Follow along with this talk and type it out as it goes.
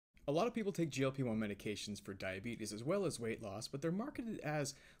A lot of people take GLP-1 medications for diabetes as well as weight loss, but they're marketed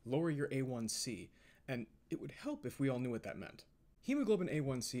as lower your A1c, and it would help if we all knew what that meant. Hemoglobin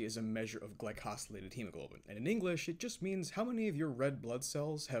A1c is a measure of glycosylated hemoglobin, and in English, it just means how many of your red blood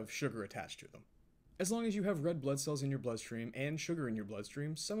cells have sugar attached to them. As long as you have red blood cells in your bloodstream and sugar in your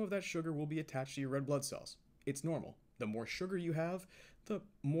bloodstream, some of that sugar will be attached to your red blood cells. It's normal. The more sugar you have, the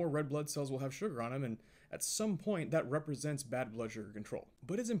more red blood cells will have sugar on them, and at some point that represents bad blood sugar control.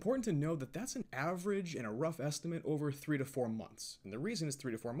 But it's important to know that that's an average and a rough estimate over 3 to 4 months. And the reason it's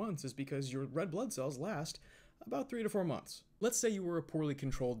 3 to 4 months is because your red blood cells last about 3 to 4 months. Let's say you were a poorly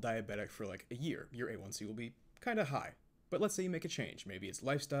controlled diabetic for like a year. Your A1c will be kind of high. But let's say you make a change. Maybe it's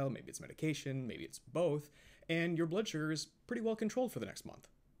lifestyle, maybe it's medication, maybe it's both, and your blood sugar is pretty well controlled for the next month.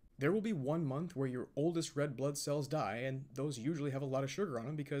 There will be 1 month where your oldest red blood cells die, and those usually have a lot of sugar on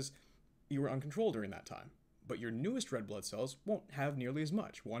them because you were uncontrolled during that time. But your newest red blood cells won't have nearly as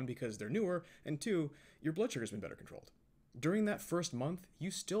much. 1, because they're newer, and 2, your blood sugar's been better controlled. During that first month, you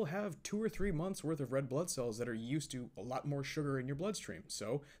still have 2 or 3 months worth of red blood cells that are used to a lot more sugar in your bloodstream,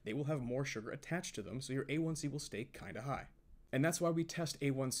 so they will have more sugar attached to them, so your A1c will stay kinda high. And that's why we test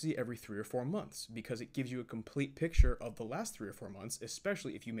A1c every 3 or 4 months, because it gives you a complete picture of the last 3 or 4 months,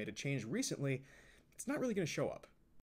 especially if you made a change recently. It's not really going to show up.